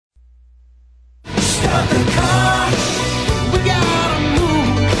Start the car, we gotta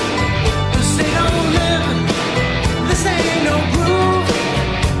move. This ain't no living, this ain't no groove.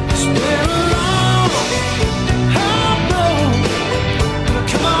 It's been a long, hard road.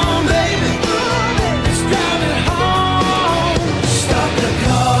 Come on, baby, let's drive it home. Start the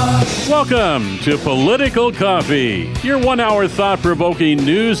car. Welcome to Political Coffee, your 1 hour thought-provoking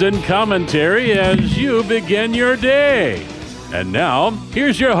news and commentary as you begin your day. And now,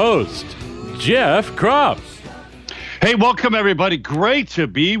 here's your host, Jeff Kropp. Hey, welcome everybody. Great to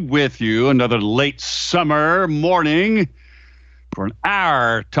be with you. Another late summer morning for an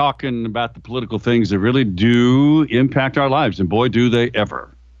hour talking about the political things that really do impact our lives. And boy, do they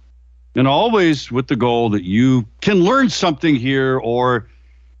ever. And always with the goal that you can learn something here or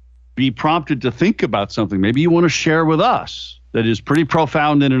be prompted to think about something maybe you want to share with us that is pretty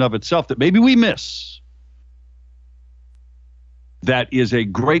profound in and of itself that maybe we miss. That is a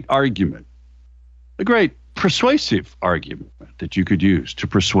great argument, a great persuasive argument that you could use to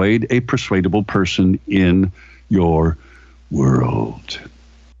persuade a persuadable person in your world.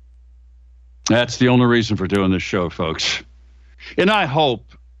 That's the only reason for doing this show, folks. And I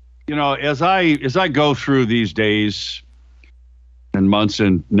hope, as I go through these days and months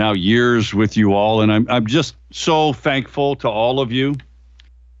and now years with you all, and I'm just so thankful to all of you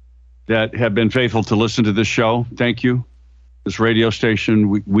that have been faithful to listen to this show. Thank you. This radio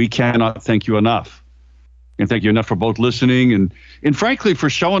station, we cannot thank you enough. And thank you enough for both listening and frankly for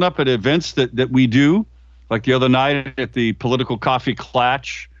showing up at events that we do, like the other night at the Political Coffee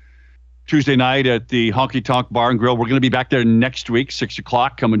Clatch, Tuesday night at the Honky Tonk Bar and Grill. We're going to be back there next week, 6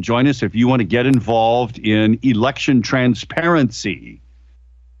 o'clock. Come and join us if you want to get involved in election transparency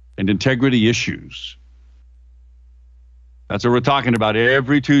and integrity issues. That's what we're talking about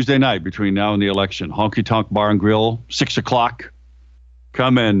every Tuesday night between now and the election. Honky Tonk Bar and Grill, 6 o'clock.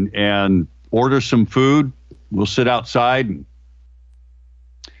 Come in and order some food. We'll sit outside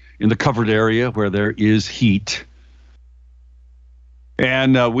in the covered area where there is heat.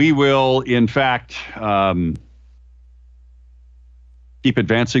 And we will, in fact, keep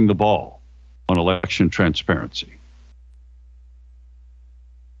advancing the ball on election transparency.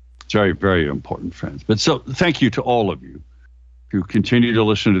 It's very, very important, friends. But so thank you to all of you who continue to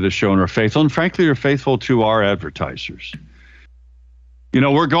listen to this show and are faithful, and frankly are faithful to our advertisers.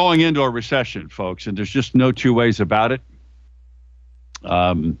 We're going into a recession, folks, and there's just no two ways about it.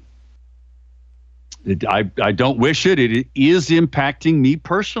 I don't wish it. It is impacting me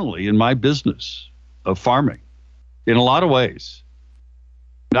personally in my business of farming in a lot of ways.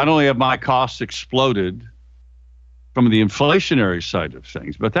 Not only have my costs exploded from the inflationary side of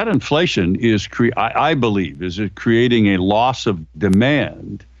things, but that inflation is, I believe, is creating a loss of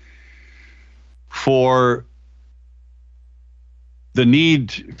demand for the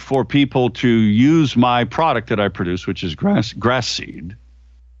need for people to use my product that I produce, which is grass seed.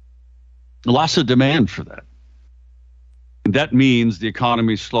 Lots of demand for that. And that means the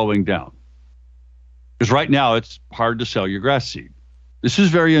economy is slowing down. Because right now it's hard to sell your grass seed. This is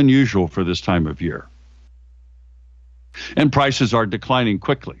very unusual for this time of year. And prices are declining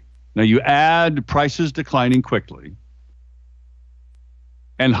quickly. Now you add prices declining quickly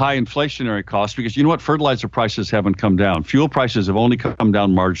and high inflationary costs, because you know what? Fertilizer prices haven't come down. Fuel prices have only come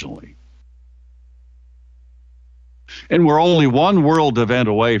down marginally. And we're only one world event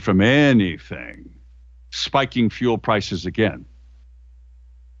away from anything spiking fuel prices again.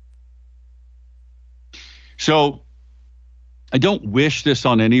 So I don't wish this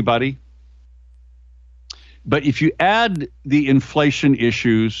on anybody. But if you add the inflation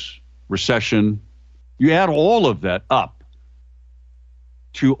issues, recession, you add all of that up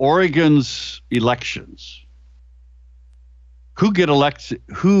to Oregon's elections. Who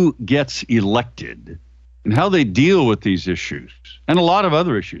gets elected and how they deal with these issues and a lot of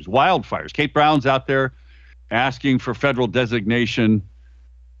other issues. Wildfires. Kate Brown's out there asking for federal designation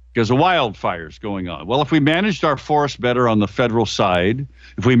because of wildfires going on. Well, if we managed our forest better on the federal side,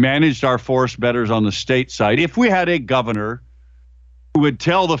 if we managed our forest better on the state side, if we had a governor who would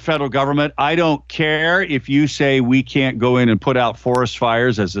tell the federal government, I don't care if you say we can't go in and put out forest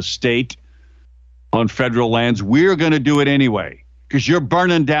fires as a state on federal lands, we're going to do it anyway because you're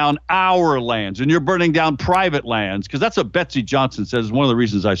burning down our lands and you're burning down private lands, because that's what Betsy Johnson says is one of the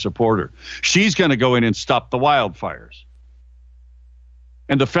reasons I support her. She's going to go in and stop the wildfires.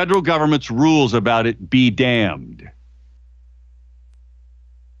 And the federal government's rules about it be damned.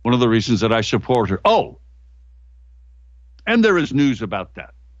 One of the reasons that I support her. Oh, and there is news about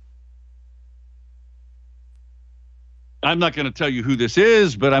that. I'm not going to tell you who this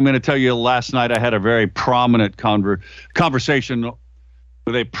is, but I'm going to tell you last night I had a very prominent conversation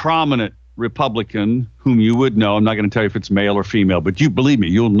with a prominent Republican whom you would know. I'm not going to tell you if it's male or female, but you believe me,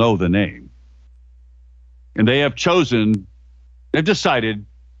 you'll know the name. And they've decided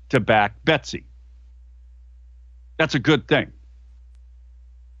to back Betsy. That's a good thing.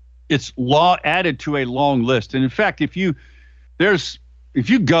 It's added to a long list. And in fact, if you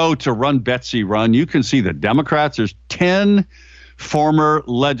go to Run Betsy Run, you can see the Democrats. There's 10 former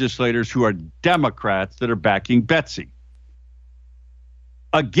legislators who are Democrats that are backing Betsy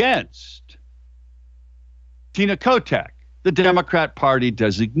against Tina Kotek, the Democrat Party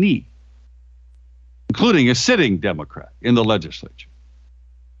designee, including a sitting Democrat in the legislature,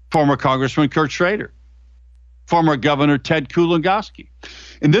 former Congressman Kurt Schrader, former Governor Ted Kulongoski.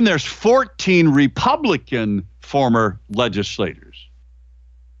 And then there's 14 Republican former legislators,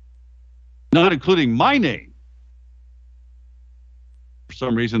 not including my name. For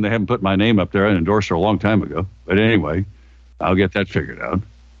some reason, they haven't put my name up there. I endorsed her a long time ago. But anyway, I'll get that figured out.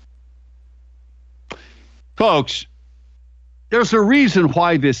 Folks, there's a reason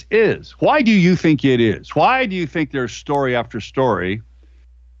why this is. Why do you think it is? Why do you think there's story after story,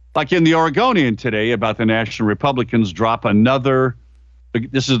 like in the Oregonian today, about the National Republicans drop another,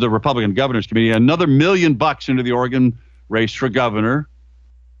 this is the Republican Governors Committee, another $1 million into the Oregon race for governor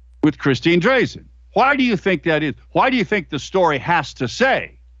with Christine Drazan? Why do you think that is? Why do you think the story has to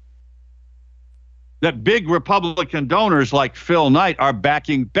say that big Republican donors like Phil Knight are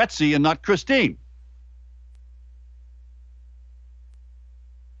backing Betsy and not Christine?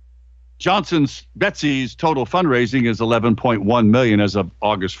 Betsy's total fundraising is $11.1 million as of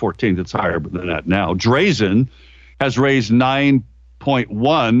August 14th. It's higher than that now. Drazan has raised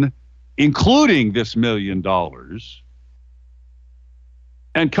 $9.1, including this $1 million.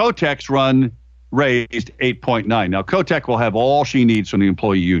 And Kotek's raised $8.9. Now, Kotek will have all she needs from the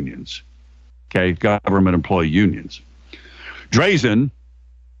employee unions, okay, government employee unions. Drazan,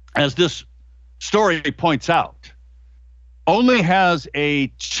 as this story points out, only has a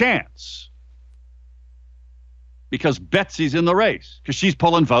chance because Betsy's in the race, because she's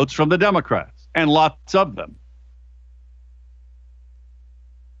pulling votes from the Democrats, and lots of them.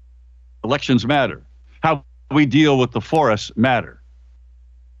 Elections matter. How we deal with the forests matter.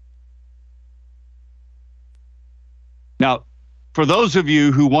 Now, for those of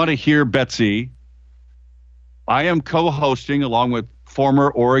you who want to hear Betsy, I am co-hosting, along with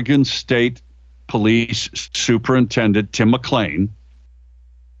former Oregon State Police Superintendent Tim McClain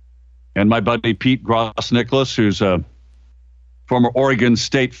and my buddy Pete Gross-Nicholas, who's a former Oregon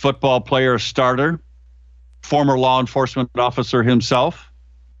State football player starter, former law enforcement officer himself.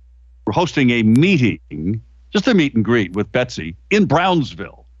 We're hosting a meeting, just a meet and greet with Betsy in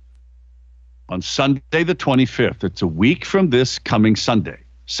Brownsville on Sunday the 25th. It's a week from this coming Sunday,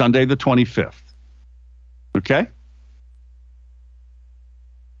 Sunday the 25th. Okay?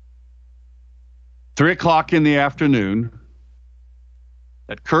 3:00 in the afternoon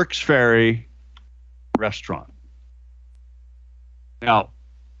at Kirk's Ferry Restaurant. Now,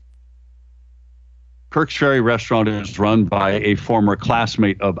 Kirk's Ferry Restaurant is run by a former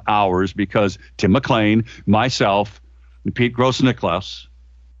classmate of ours because Tim McClain, myself, and Pete Gross-Nicholas,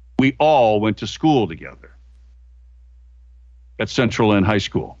 we all went to school together at Central Inn High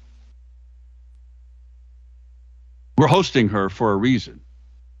School. We're hosting her for a reason.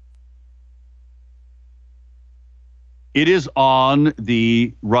 It is on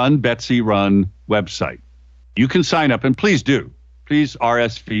the Run Betsy Run website. You can sign up, and please do. Please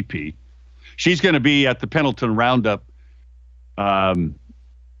RSVP. She's going to be at the Pendleton Roundup on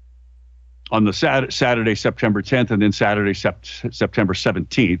the Saturday, September 10th, and then Saturday, September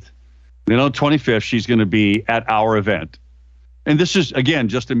 17th. Then on the 25th, she's going to be at our event. And this is, again,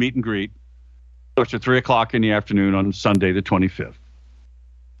 just a meet and greet. Starts at 3:00 in the afternoon on Sunday, the 25th.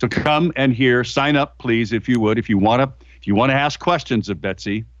 So come and hear, sign up, please, if you would. If you want to ask questions of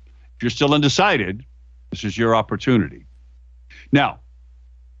Betsy, if you're still undecided, this is your opportunity. Now,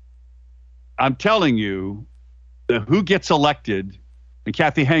 I'm telling you that who gets elected, and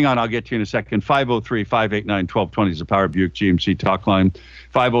Kathy, hang on, I'll get to you in a second. 503-589-1220 is the Power Buick GMC talk line.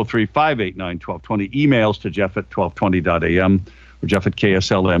 503-589-1220. Emails to Jeff at 1220.am or Jeff at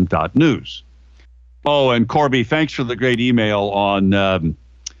KSLM.news. Oh, and Corby, thanks for the great email on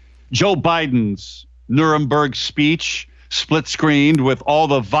Joe Biden's Nuremberg speech, split screened with all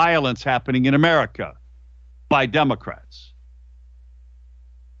the violence happening in America by Democrats.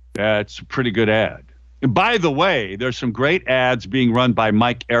 That's a pretty good ad. And by the way, there's some great ads being run by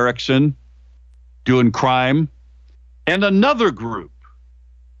Mike Erickson doing crime and another group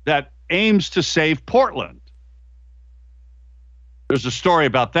that aims to save Portland. There's a story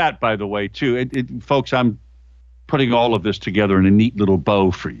about that, by the way, too. Folks, I'm putting all of this together in a neat little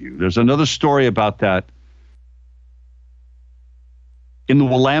bow for you. There's another story about that in the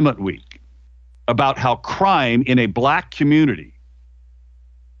Willamette Week about how crime in a black community,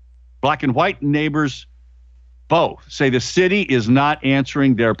 black and white neighbors both say the city is not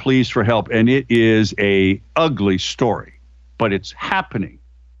answering their pleas for help, and it is a ugly story, but it's happening.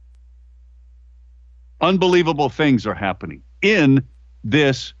 Unbelievable things are happening in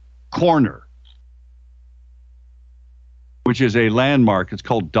this corner, which is a landmark. It's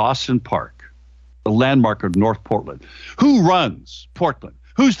called Dawson Park, the landmark of North Portland. Who runs Portland?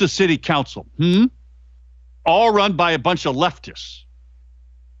 Who's the city council? All run by a bunch of leftists.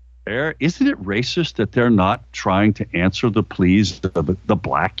 Isn't it racist that they're not trying to answer the pleas of the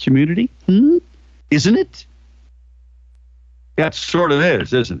black community? Isn't it? That sort of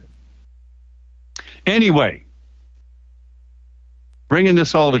is, isn't it? Anyway, bringing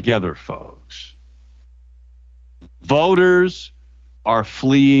this all together, folks. Voters are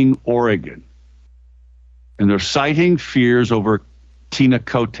fleeing Oregon, and they're citing fears over Tina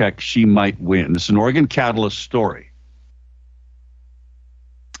Kotek. She might win. This is an Oregon Catalyst story.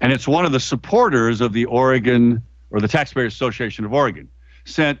 And it's one of the supporters of the Oregon, or the Taxpayers Association of Oregon,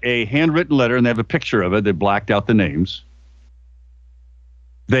 sent a handwritten letter, and they have a picture of it. They blacked out the names.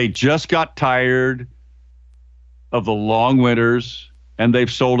 They just got tired of the long winters, and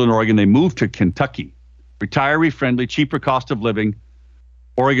they've sold in Oregon. They moved to Kentucky. Retiree-friendly, cheaper cost of living.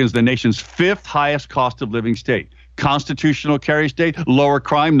 Oregon's the nation's 5th highest cost of living state. Constitutional carry state, lower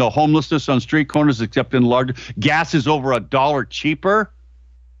crime, no homelessness on street corners except in large. Gas is over $1 cheaper.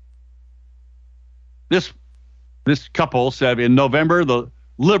 This couple said in November, the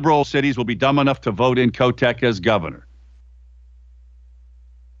liberal cities will be dumb enough to vote in Kotek as governor.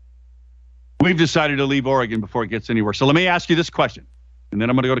 We've decided to leave Oregon before it gets anywhere. So let me ask you this question, and then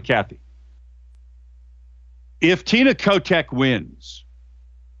I'm going to go to Kathy. If Tina Kotek wins,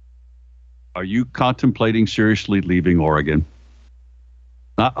 are you contemplating seriously leaving Oregon?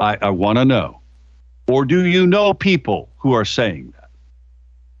 I want to know. Or do you know people who are saying that?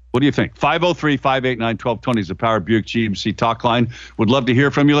 What do you think? 503-589-1220 is the Power Buick GMC talk line. Would love to hear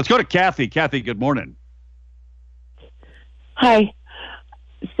from you. Let's go to Kathy. Kathy, good morning. Hi.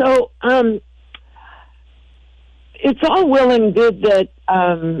 So, it's all well and good that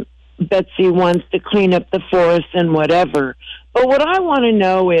Betsy wants to clean up the forest and whatever. But what I want to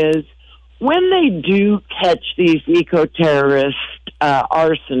know is, when they do catch these eco-terrorist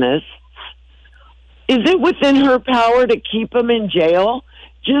arsonists, is it within her power to keep them in jail?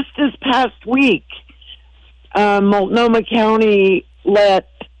 Just this past week, Multnomah County let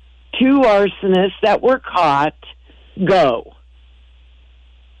 2 arsonists that were caught go.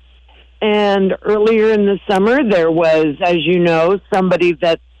 And earlier in the summer, there was, as you know, somebody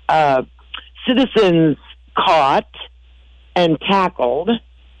that citizens caught and tackled.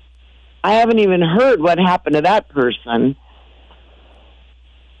 I haven't even heard what happened to that person.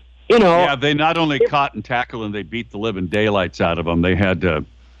 You know, yeah, they not only caught and tackled, and they beat the living daylights out of them. They had to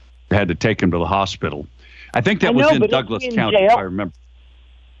take him to the hospital. I think that was in Douglas County, if I remember.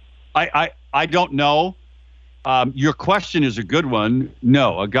 I don't know. Your question is a good one.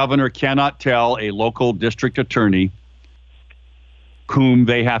 No, a governor cannot tell a local district attorney whom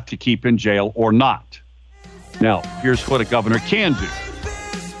they have to keep in jail or not. Now, here's what a governor can do.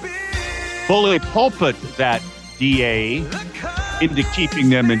 Fully pulpit that DA into keeping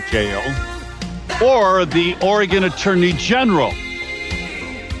them in jail, or the Oregon Attorney General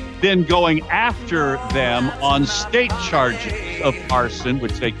then going after them on state charges of arson,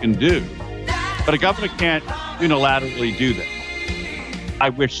 which they can do. But a governor can't unilaterally do that. I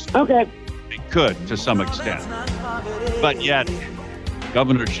wish they could to some extent. But yet,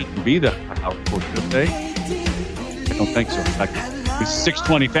 governors shouldn't be that powerful, should they? I don't think so. It's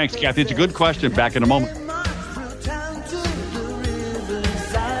 6:20. Thanks, Kathy. It's a good question. Back in a moment.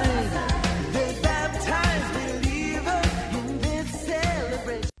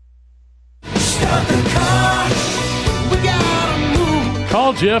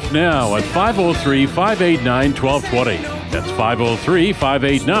 Call Jeff now at 503-589-1220. That's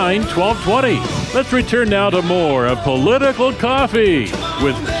 503-589-1220. Let's return now to more of Political Coffee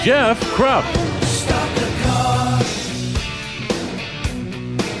with Jeff Krupp.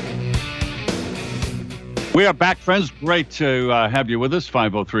 We are back, friends. Great to have you with us.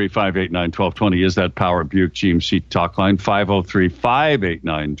 503-589-1220 is that Power Buick GMC talk line.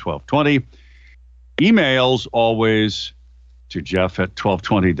 503-589-1220. Emails always to Jeff at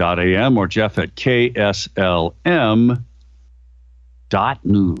 1220.am or Jeff at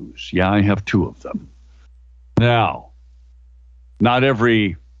KSLM.news. Yeah, I have 2 of them. Now, not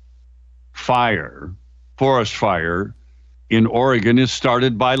every fire forest fire in Oregon is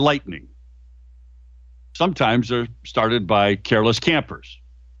started by lightning. Sometimes they're started by careless campers.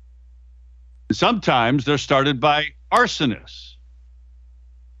 Sometimes they're started by arsonists.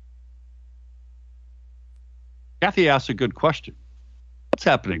 Kathy asks a good question. What's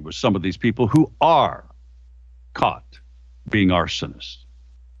happening with some of these people who are caught being arsonists?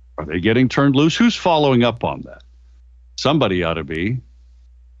 Are they getting turned loose? Who's following up on that? Somebody ought to be.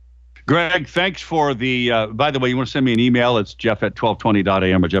 Greg, thanks for the, by the way, you want to send me an email? It's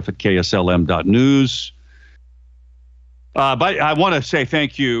jeff@1220.am or jeff@kslm.news. But I want to say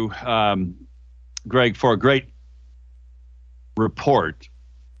thank you, Greg, for a great report.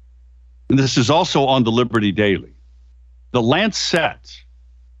 And this is also on the Liberty Daily. The Lancet,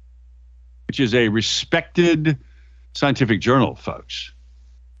 which is a respected scientific journal, folks.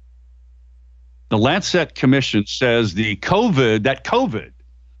 The Lancet Commission says COVID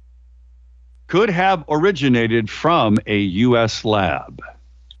could have originated from a U.S. lab.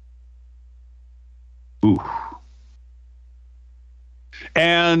 Ooh.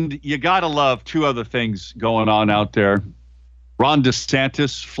 And you got to love two other things going on out there. Ron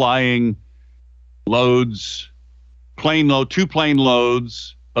DeSantis flying two plane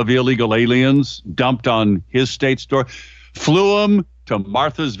loads of illegal aliens dumped on his state's door, flew them to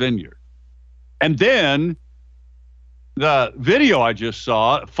Martha's Vineyard. And then the video I just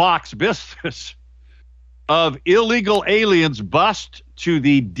saw, Fox Business, of illegal aliens bust to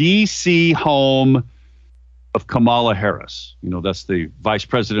the D.C. home of Kamala Harris. You know, that's the vice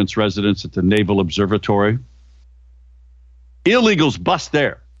president's residence at the Naval Observatory. Illegals bust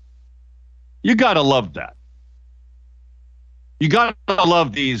there. You got to love that. You got to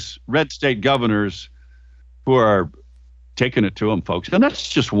love these red state governors who are taking it to them, folks. And that's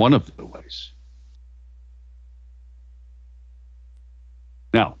just one of the ways.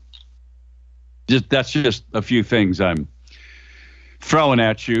 Now, that's just a few things I'm throwing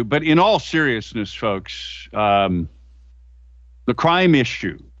at you. But in all seriousness, folks, the crime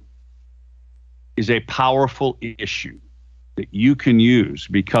issue is a powerful issue that you can use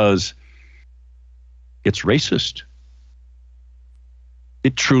because it's racist.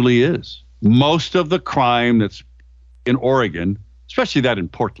 It truly is. Most of the crime that's in Oregon, especially that in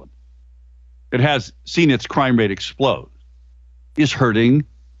Portland, that has seen its crime rate explode, is hurting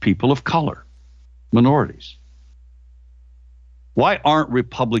people of color, minorities. Why aren't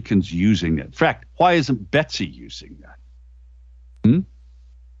Republicans using it? In fact, why isn't Betsy using that?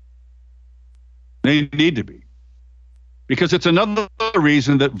 They need to be. Because it's another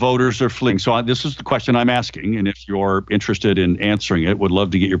reason that voters are fleeing. So this is the question I'm asking, and if you're interested in answering it, would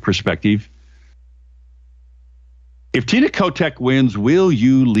love to get your perspective. If Tina Kotek wins, will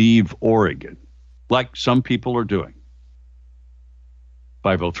you leave Oregon, like some people are doing?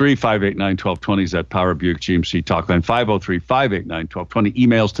 503-589-1220 is that Power Buick GMC talk line. 503-589-1220.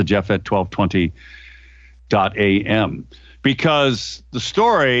 Emails to jeff@1220.am. Because the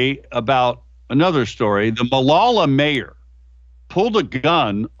story about another story, the Molalla mayor pulled a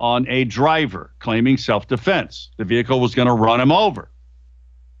gun on a driver claiming self-defense. The vehicle was going to run him over.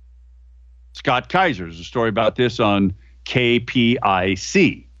 Scott Kaiser, there's a story about this on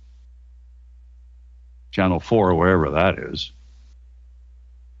KPIC. Channel 4 or wherever that is.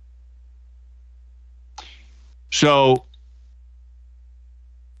 So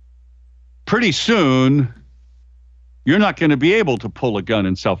pretty soon, you're not going to be able to pull a gun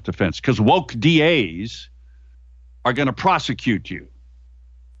in self-defense because woke DAs are going to prosecute you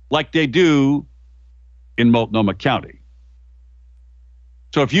like they do in Multnomah County.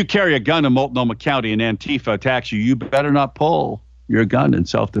 So if you carry a gun in Multnomah County and Antifa attacks you, you better not pull your gun in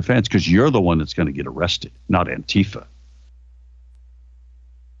self-defense because you're the one that's going to get arrested, not Antifa.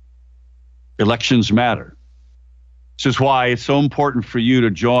 Elections matter. This is why it's so important for you to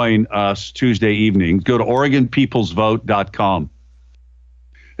join us Tuesday evening. Go to OregonPeoplesVote.com.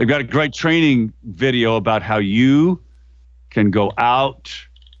 They've got a great training video about how you can go out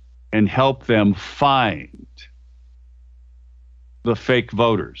and help them find the fake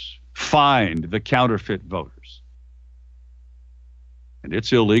voters, find the counterfeit voters. And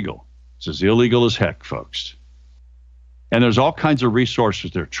it's illegal. It's as illegal as heck, folks. And there's all kinds of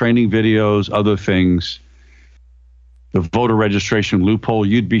resources there, training videos, other things. The voter registration loophole,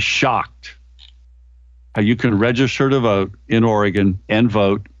 you'd be shocked how you can register to vote in Oregon and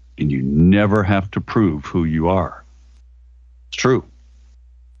vote, and you never have to prove who you are. It's true.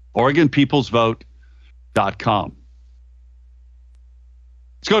 OregonPeoplesVote.com.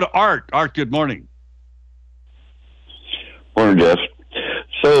 Let's go to Art. Art, good morning. Morning, Jeff.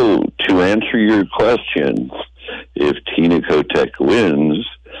 So, to answer your question, if Tina Kotek wins,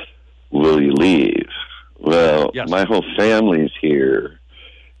 will you leave? Well, Yes. my whole family's here,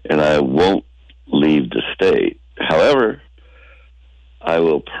 and I won't leave the state. However, I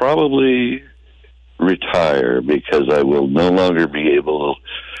will probably retire because I will no longer be able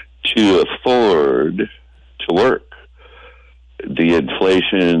to afford to work. The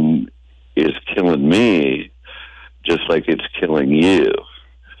inflation is killing me just like it's killing you.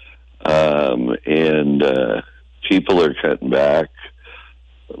 And people are cutting back,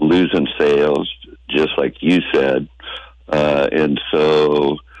 losing sales, just like you said. And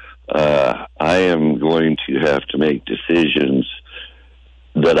so I am going to have to make decisions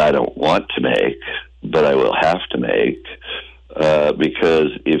that I don't want to make, but I will have to make.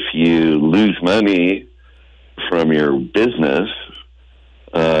 Because if you lose money from your business,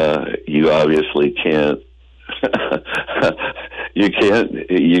 you obviously can't you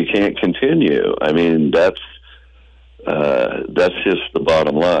can't continue. I mean, that's just the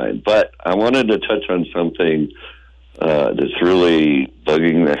bottom line. But I wanted to touch on something that's really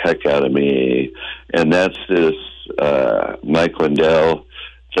bugging the heck out of me, and that's this Mike Lindell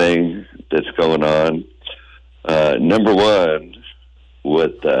thing that's going on. Number one,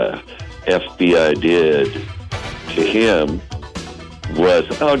 what the FBI did to him was,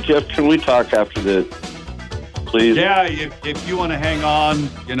 oh, Jeff, can we talk after this, please? Yeah, if you want to hang on,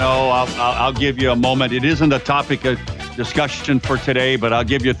 I'll give you a moment. It isn't a topic of discussion for today, but I'll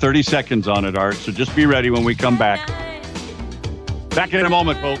give you 30 seconds on it, Art. So just be ready when we come back. Back in a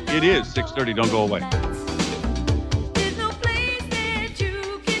moment, folks. It is 6:30. Don't go away. There's no place that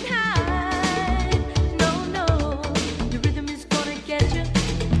you can hide. No, your rhythm is gonna get you.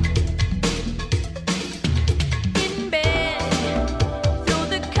 In bed, throw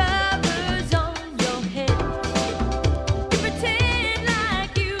the covers on your head. You pretend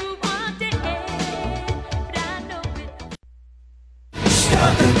like you are dead, but I know it.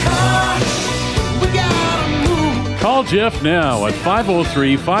 Start the car, we gotta move. Call Jeff now at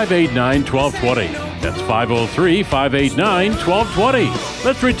 503-589-1220. That's 503-589-1220.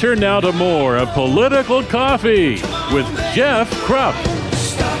 Let's return now to more of Political Coffee with Jeff Krupp.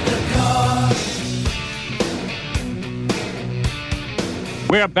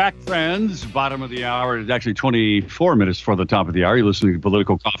 We are back, friends. Bottom of the hour. It's actually 24 minutes for the top of the hour. You're listening to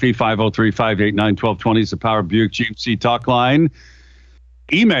Political Coffee. 503-589-1220 is the Power Buick GMC talk line.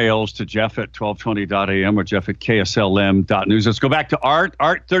 Emails to Jeff at 1220.am or Jeff at KSLM.news. Let's go back to Art.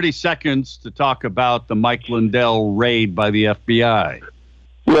 Art, 30 seconds to talk about the Mike Lindell raid by the FBI.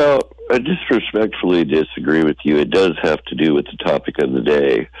 Well, I just respectfully disagree with you. It does have to do with the topic of the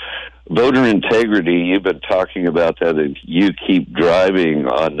day. Voter integrity, you've been talking about that, and you keep driving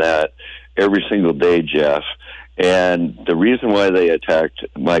on that every single day, Jeff. And the reason why they attacked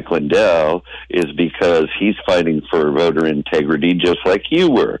Mike Lindell is because he's fighting for voter integrity just like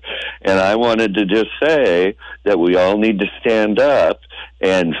you were. And I wanted to just say that we all need to stand up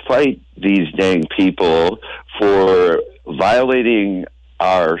and fight these dang people for violating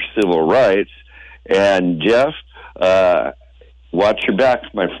our civil rights. And Jeff, watch your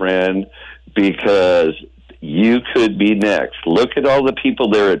back, my friend, because you could be next. Look at all the people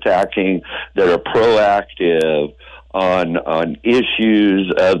they're attacking that are proactive on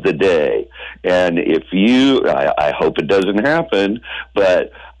issues of the day. And if I hope it doesn't happen,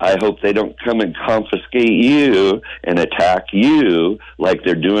 but I hope they don't come and confiscate you and attack you like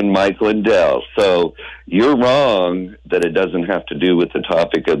they're doing Mike Lindell. So you're wrong that it doesn't have to do with the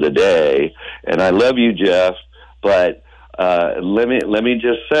topic of the day. And I love you, Jeff, but let me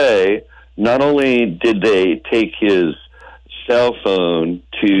just say, not only did they take his cell phone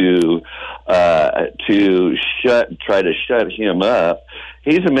to try to shut him up,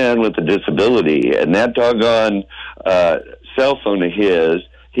 he's a man with a disability, and that doggone cell phone of his,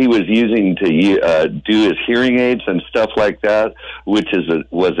 he was using to do his hearing aids and stuff like that, which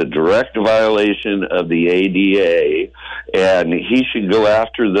was a direct violation of the ADA, and he should go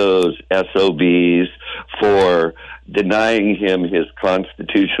after those SOBs for denying him his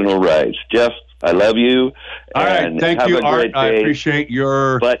constitutional rights. Jeff, I love you. All right, thank you, Art. I appreciate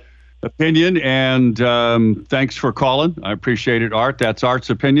your opinion, and thanks for calling. I appreciate it, Art. That's Art's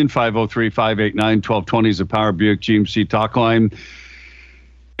opinion. 503-589-1220 is the Power Buick GMC talk line.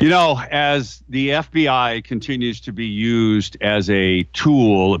 You know, as the FBI continues to be used as a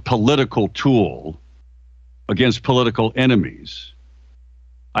tool, a political tool against political enemies,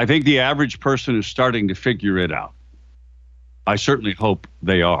 I think the average person is starting to figure it out. I certainly hope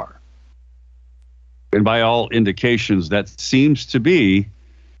they are. And by all indications, that seems to be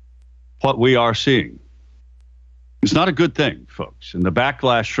what we are seeing. It's not a good thing, folks, and the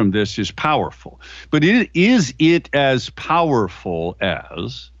backlash from this is powerful. But is it as powerful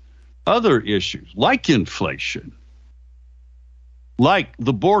as other issues like inflation, like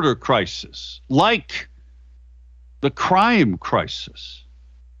the border crisis, like the crime crisis.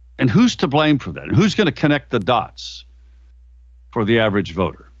 And who's to blame for that? And who's going to connect the dots for the average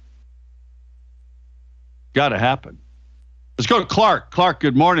voter? Got to happen. Let's go to Clark. Clark,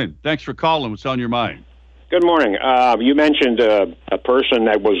 good morning. Thanks for calling. What's on your mind? Good morning. You mentioned a person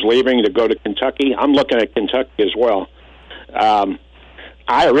that was leaving to go to Kentucky. I'm looking at Kentucky as well.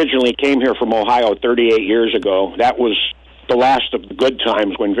 I originally came here from Ohio 38 years ago. That was the last of the good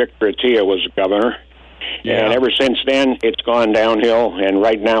times when Victor Attia was governor. Yeah. And ever since then, it's gone downhill, and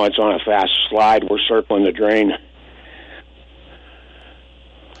right now it's on a fast slide. We're circling the drain.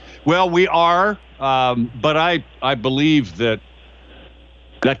 Well, we are, but I believe that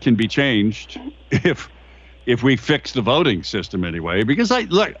can be changed if we fix the voting system anyway. Because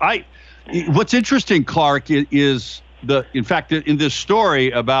what's interesting, Clark, is in fact in this story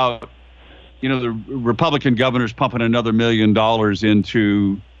about the Republican governors pumping another $1 million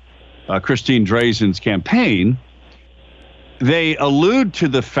into Christine Drazan's campaign, they allude to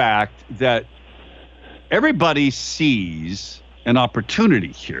the fact that everybody sees an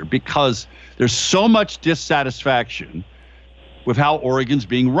opportunity here because there's so much dissatisfaction with how Oregon's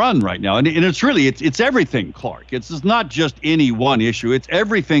being run right now. And it's really, it's everything, Clark. It's not just any one issue. It's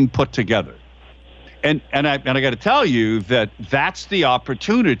everything put together. And I got to tell you that's the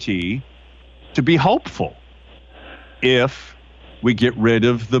opportunity to be hopeful if we get rid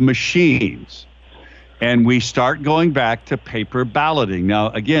of the machines and we start going back to paper balloting. Now,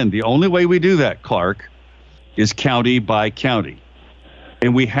 again, the only way we do that, Clark, is county by county.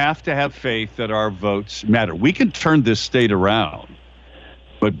 And we have to have faith that our votes matter. We can turn this state around,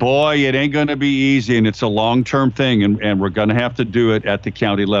 but boy, it ain't going to be easy, and it's a long-term thing, and we're going to have to do it at the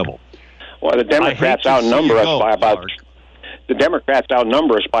county level. Well, the Democrats outnumber us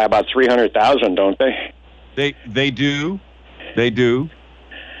by about 300,000, don't they? They do. They do.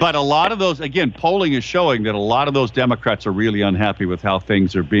 But a lot of those, again, polling is showing that a lot of those Democrats are really unhappy with how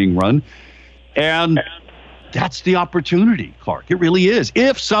things are being run. And that's the opportunity, Clark. It really is.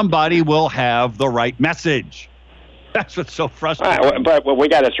 If somebody will have the right message. That's what's so frustrating. Right, but we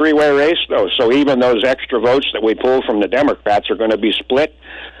got a three-way race, though. So even those extra votes that we pull from the Democrats are going to be split.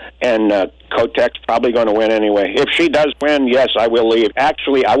 And Kotek's probably going to win anyway. If she does win, yes, I will leave.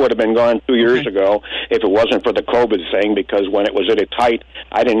 Actually, I would have been gone 2 years ago if it wasn't for the COVID thing, because when it was at its height,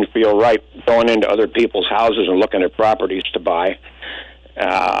 I didn't feel right going into other people's houses and looking at properties to buy.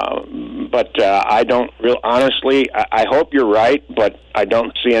 But I don't honestly, I hope you're right, but I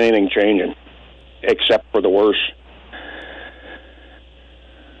don't see anything changing except for the worse.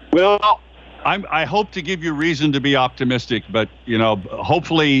 Well, I hope to give you reason to be optimistic, but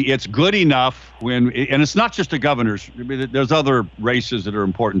hopefully it's good enough and it's not just the governors. I mean, there's other races that are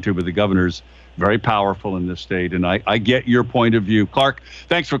important too, but the governor's very powerful in this state, and I get your point of view. Clark,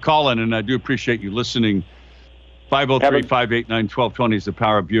 thanks for calling, and I do appreciate you listening. 503-589-1220 is the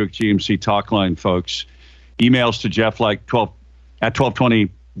Power of Buick GMC talk line, folks. Emails to Jeff at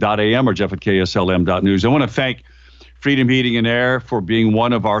 1220.am or Jeff at KSLM.news. I want to thank Freedom Heating and Air for being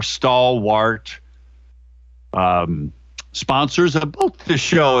one of our stalwart sponsors of both the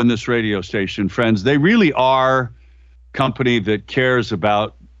show and this radio station, friends. They really are a company that cares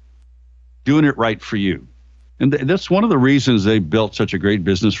about doing it right for you. And that's one of the reasons they built such a great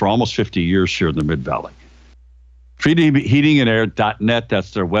business for almost 50 years here in the Mid-Valley. FreedomHeatingandAir.net,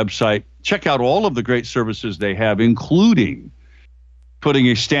 that's their website. Check out all of the great services they have, including putting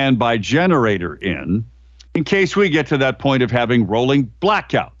a standby generator in case we get to that point of having rolling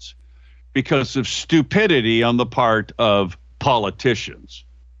blackouts because of stupidity on the part of politicians.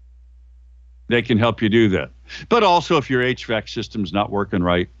 They can help you do that. But also if your HVAC system's not working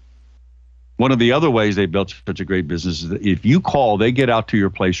right, one of the other ways they built such a great business is that if you call, they get out to your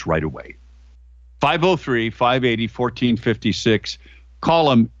place right away. 503-580-1456. Call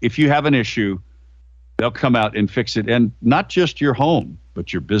them if you have an issue. They'll come out and fix it. And not just your home,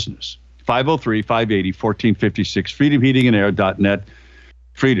 but your business. 503-580-1456, freedomheatingandair.net,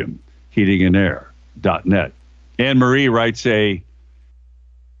 freedomheatingandair.net. Anne Marie writes this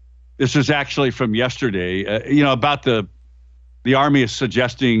is actually from yesterday, about the Army is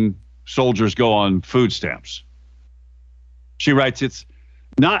suggesting soldiers go on food stamps. She writes, it's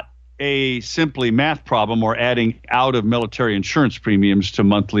not a simply math problem or adding out of military insurance premiums to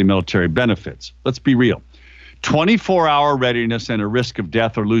monthly military benefits. Let's be real. 24-hour readiness and a risk of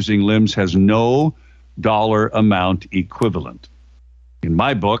death or losing limbs has no dollar amount equivalent. In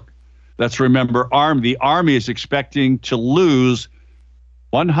my book, let's remember the Army is expecting to lose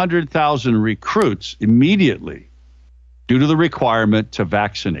 100,000 recruits immediately due to the requirement to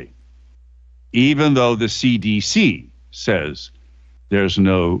vaccinate. even though the CDC says there's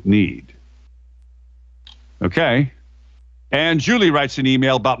no need. Okay. And Julie writes an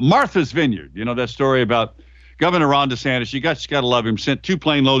email about Martha's Vineyard. You know that story about Governor Ron DeSantis? You got to love him. Sent 2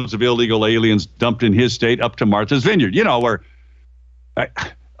 plane loads of illegal aliens dumped in his state up to Martha's Vineyard. You know, where an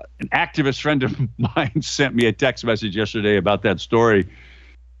activist friend of mine sent me a text message yesterday about that story,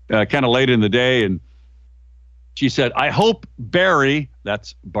 kind of late in the day. And she said, I hope Barry,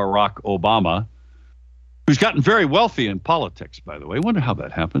 that's Barack Obama, who's gotten very wealthy in politics, by the way. I wonder how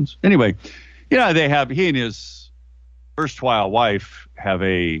that happens. Anyway, he and his erstwhile wife have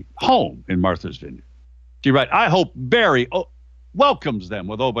a home in Martha's Vineyard. She writes, I hope Barry welcomes them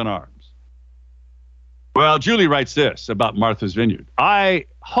with open arms. Well, Julie writes this about Martha's Vineyard. I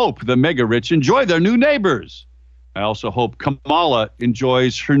hope the mega rich enjoy their new neighbors. I also hope Kamala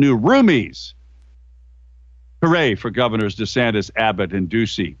enjoys her new roomies. Hooray for Governors DeSantis, Abbott, and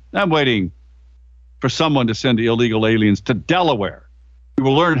Ducey. I'm waiting for someone to send the illegal aliens to Delaware. We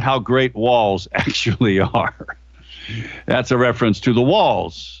will learn how great walls actually are. That's a reference to the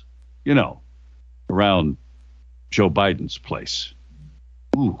walls, around Joe Biden's place.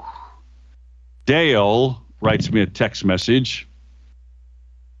 Ooh. Dale writes me a text message.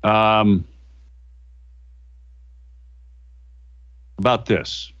 About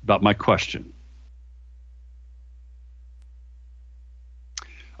this, about my question.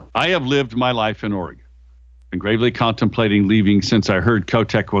 I have lived my life in Oregon and gravely contemplating leaving since I heard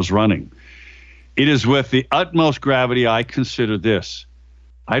Kotek was running. It is with the utmost gravity I consider this.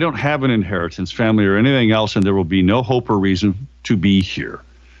 I don't have an inheritance, family, or anything else, and there will be no hope or reason to be here.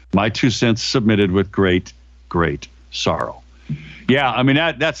 My 2 cents submitted with great, great sorrow. Yeah, I mean,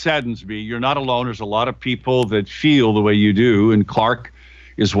 that saddens me. You're not alone. There's a lot of people that feel the way you do, and Clark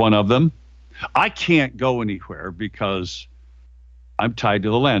is one of them. I can't go anywhere because I'm tied to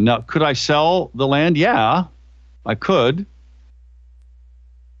the land. Now, could I sell the land? Yeah, I could.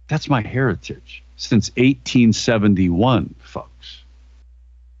 That's my heritage since 1871, folks.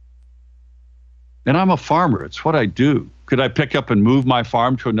 And I'm a farmer. It's what I do. Could I pick up and move my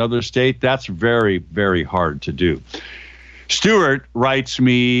farm to another state? That's very, very hard to do. Stuart writes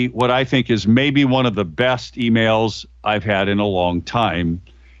me what I think is maybe one of the best emails I've had in a long time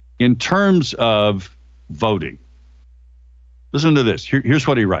in terms of voting. Listen to this. Here's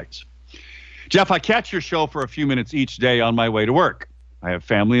what he writes. Jeff, I catch your show for a few minutes each day on my way to work. I have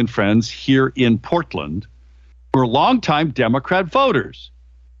family and friends here in Portland who are longtime Democrat voters,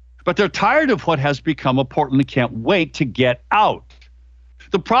 but they're tired of what has become a Portland and can't wait to get out.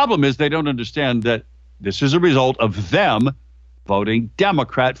 The problem is they don't understand that this is a result of them voting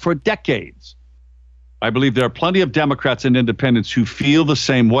Democrat for decades. I believe there are plenty of Democrats and independents who feel the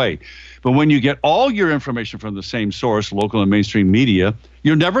same way. But when you get all your information from the same source, local and mainstream media,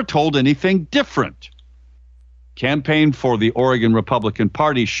 you're never told anything different. Campaign for the Oregon Republican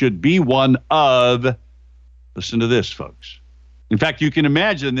Party should be one of, listen to this, folks. In fact, you can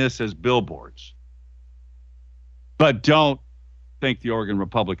imagine this as billboards. But don't think the Oregon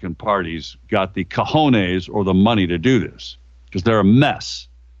Republican Party's got the cojones or the money to do this, because they're a mess.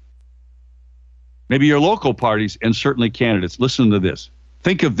 Maybe your local parties and certainly candidates. Listen to this.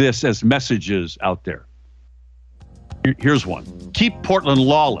 Think of this as messages out there. Here's one. Keep Portland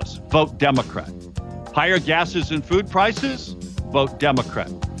lawless. Vote Democrat. Higher gases and food prices? Vote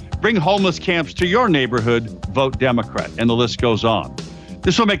Democrat. Bring homeless camps to your neighborhood? Vote Democrat. And the list goes on.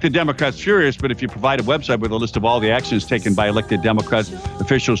 This will make the Democrats furious, but if you provide a website with a list of all the actions taken by elected Democrat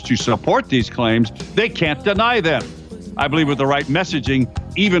officials to support these claims, they can't deny them. I believe with the right messaging,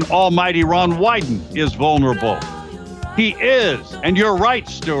 even almighty Ron Wyden is vulnerable. He is. And you're right,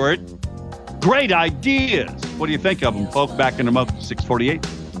 Stuart. Great ideas. What do you think of them, folks? Back in a month, 648.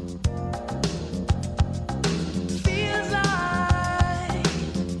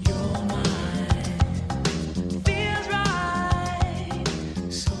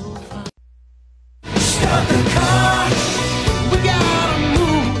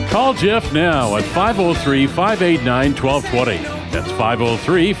 Call Jeff now at 503-589-1220. That's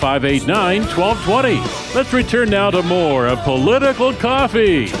 503-589-1220. Let's return now to more of Political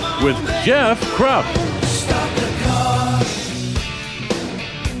Coffee with Jeff Krupp.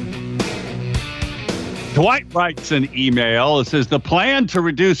 Dwight writes an email. It says, the plan to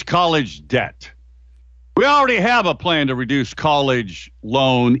reduce college debt. We already have a plan to reduce college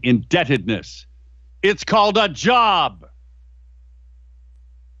loan indebtedness. It's called a job.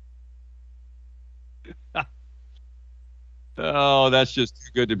 Oh, that's just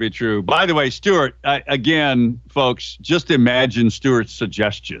too good to be true. By the way, Stuart, again, folks, just imagine Stuart's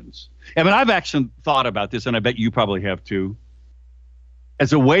suggestions. I mean, I've actually thought about this, and I bet you probably have too.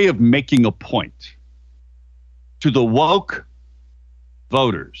 as a way of making a point to the woke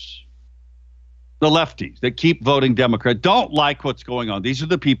voters, the lefties that keep voting Democrat, don't like what's going on. These are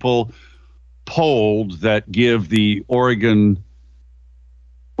the people polled that give the Oregon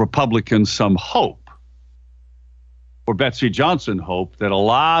Republicans some hope, or Betsy Johnson hope, that a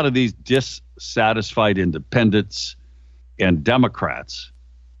lot of these dissatisfied independents and Democrats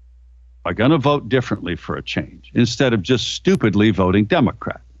are going to vote differently for a change instead of just stupidly voting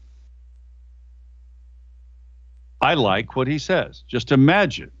Democrat. I like what he says. Just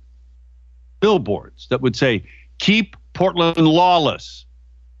imagine billboards that would say, keep Portland lawless,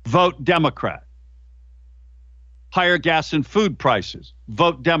 vote Democrat. Higher gas and food prices,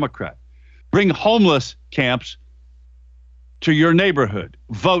 vote Democrat. Bring homeless camps to your neighborhood,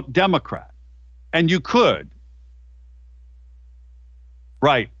 vote Democrat. And you could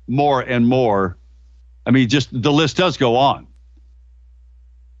write more and more. I mean, just the list does go on.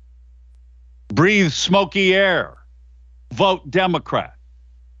 Breathe smoky air, vote Democrat.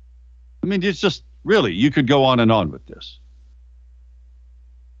 I mean, it's just really, you could go on and on with this.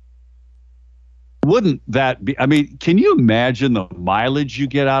 Wouldn't that be, I mean, can you imagine the mileage you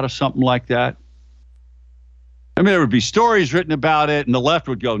get out of something like that? I mean, there would be stories written about it, and the left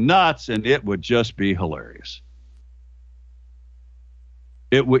would go nuts, and it would just be hilarious.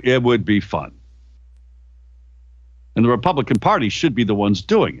 It would be fun. And the Republican Party should be the ones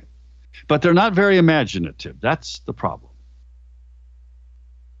doing it. But they're not very imaginative. That's the problem.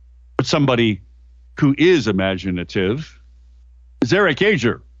 But somebody who is imaginative is Eric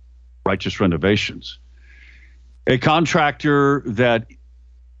Ager, Righteous Renovations, a contractor that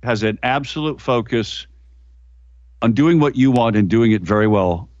has an absolute focus on doing what you want and doing it very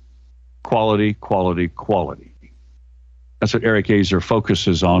well. Quality, quality, quality. That's what Eric Azer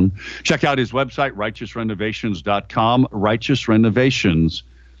focuses on. Check out his website, righteousrenovations.com,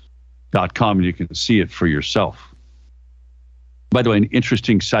 righteousrenovations.com, and you can see it for yourself. By the way, an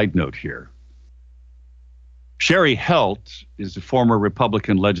interesting side note here. Sherry Helt is a former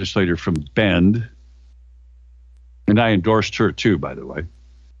Republican legislator from Bend, and I endorsed her too, by the way.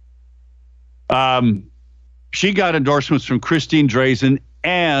 She got endorsements from Christine Drazan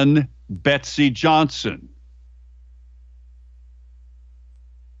and Betsy Johnson.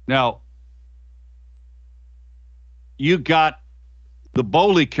 Now, you got the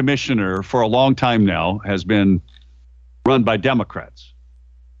Boley commissioner for a long time now has been run by Democrats.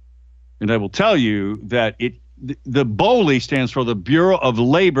 And I will tell you that the Boley stands for the Bureau of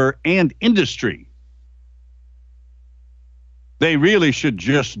Labor and Industry. They really should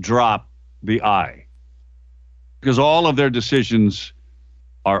just drop the I, because all of their decisions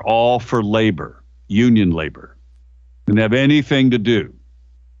are all for labor, union labor, and have anything to do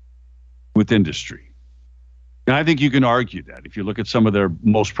with industry. And I think you can argue that if you look at some of their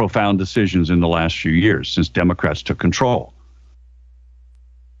most profound decisions in the last few years since Democrats took control.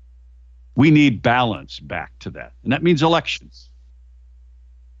 We need balance back to that. And that means elections.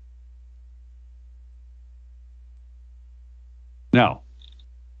 Now,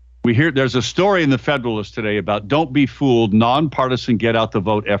 we hear there's a story in the Federalist today about don't be fooled, nonpartisan get out the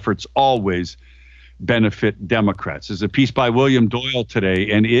vote efforts always benefit Democrats. There's a piece by William Doyle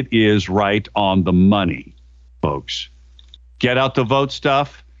today, and it is right on the money, folks. Get out the vote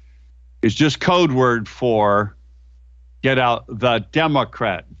stuff is just code word for get out the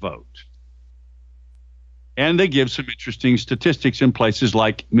Democrat vote. And they give some interesting statistics in places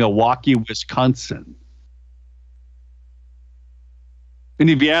like Milwaukee, Wisconsin. And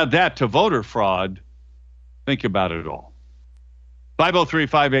if you add that to voter fraud, think about it all.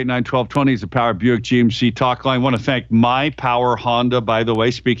 503-589-1220 is the Power Buick GMC talk line. I want to thank My Power Honda, by the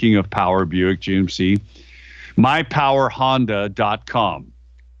way. Speaking of Power Buick GMC, mypowerhonda.com.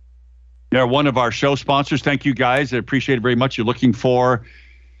 They're one of our show sponsors. Thank you, guys. I appreciate it very much. You're looking for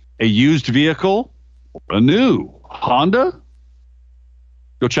a used vehicle or a new Honda?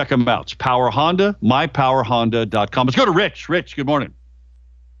 Go check them out. It's Power Honda, mypowerhonda.com. Let's go to Rich. Rich, good morning.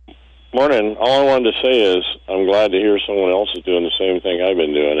 Morning. All I wanted to say is I'm glad to hear someone else is doing the same thing I've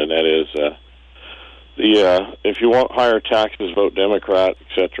been doing, and that is if you want higher taxes, vote Democrat, et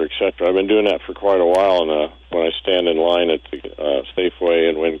cetera, et cetera. I've been doing that for quite a while, and when I stand in line at the Safeway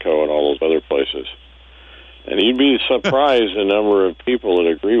and Winco and all those other places. And you'd be surprised the number of people that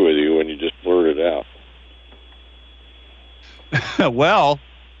agree with you when you just blurt it out. Well,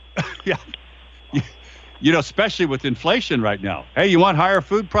 yeah. You know, especially with inflation right now. Hey, you want higher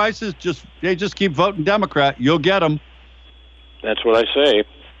food prices? Just keep voting Democrat. You'll get them. That's what I say.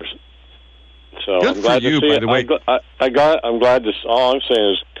 So good I'm glad for you, to see by it. the way. I'm glad to. All I'm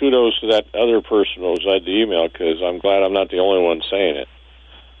saying is kudos to that other person who had the email, because I'm glad I'm not the only one saying it.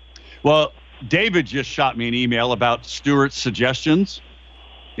 Well, David just shot me an email about Stewart's suggestions.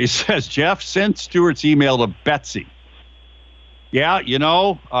 He says, Jeff, send Stewart's email to Betsy. Yeah,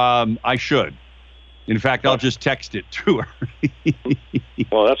 I should. In fact, I'll just text it to her.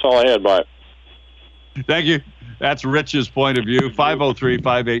 Well, that's all I had, bye. Thank you. That's Rich's point of view.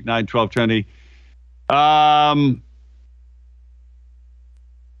 503-589-1220.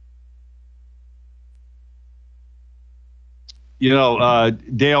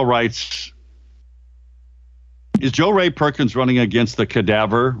 Dale writes, is Joe Ray Perkins running against the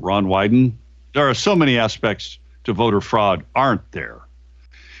cadaver, Ron Wyden? There are so many aspects to voter fraud, aren't there?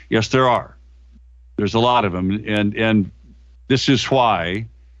 Yes, there are. There's a lot of them. And this is why,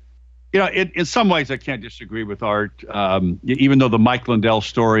 in some ways I can't disagree with Art. Even though the Mike Lindell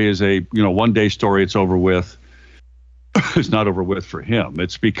story is a, one-day story, it's over with. It's not over with for him.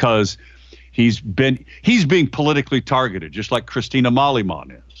 It's because he's being politically targeted, just like Christina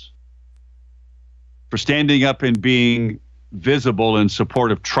Maliman is, for standing up and being visible in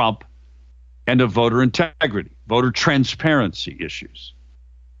support of Trump and of voter integrity, voter transparency issues.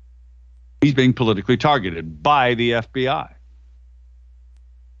 He's being politically targeted by the FBI.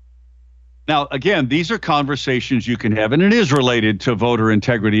 Now, again, these are conversations you can have, and it is related to voter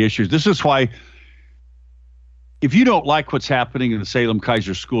integrity issues. This is why, if you don't like what's happening in the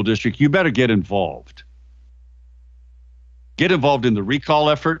Salem-Keizer School District, you better get involved. Get involved in the recall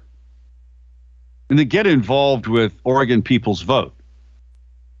effort, and then get involved with Oregon People's Vote.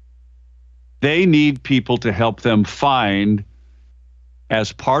 They need people to help them find,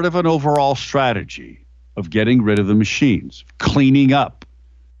 as part of an overall strategy of getting rid of the machines, cleaning up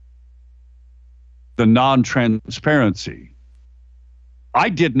the non-transparency. I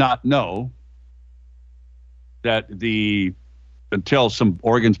did not know that until some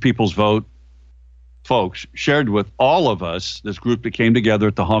Oregon's People's Vote folks shared with all of us, this group that came together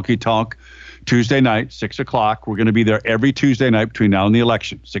at the Honky Tonk Tuesday night, 6 o'clock. We're going to be there every Tuesday night between now and the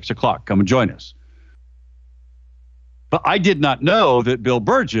election, 6 o'clock. Come and join us. But I did not know that Bill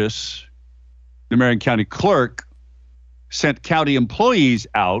Burgess, the Marion County clerk, sent county employees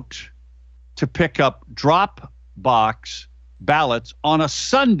out to pick up drop box ballots on a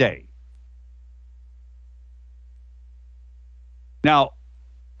Sunday. Now,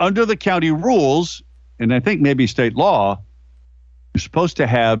 under the county rules, and I think maybe state law, you're supposed to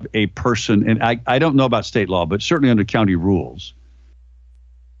have a person, and I don't know about state law, but certainly under county rules,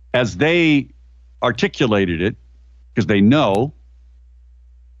 as they articulated it, because they know,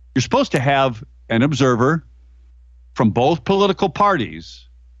 you're supposed to have an observer from both political parties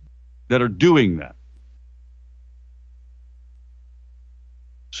that are doing that.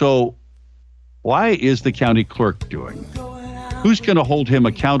 So why is the county clerk doing it? Who's going to hold him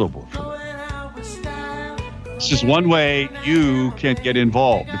accountable for that? This is one way you can get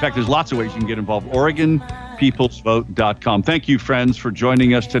involved. In fact, there's lots of ways you can get involved. OregonPeoplesVote.com. Thank you, friends, for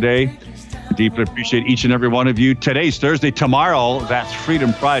joining us today. I deeply appreciate each and every one of you. Today's Thursday. Tomorrow, that's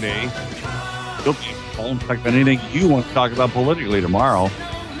Freedom Friday. You'll be able to talk about anything you want to talk about politically tomorrow.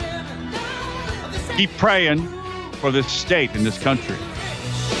 Keep praying for this state and this country.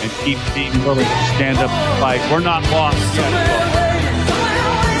 And keep being willing to stand up and fight. We're not lost yet.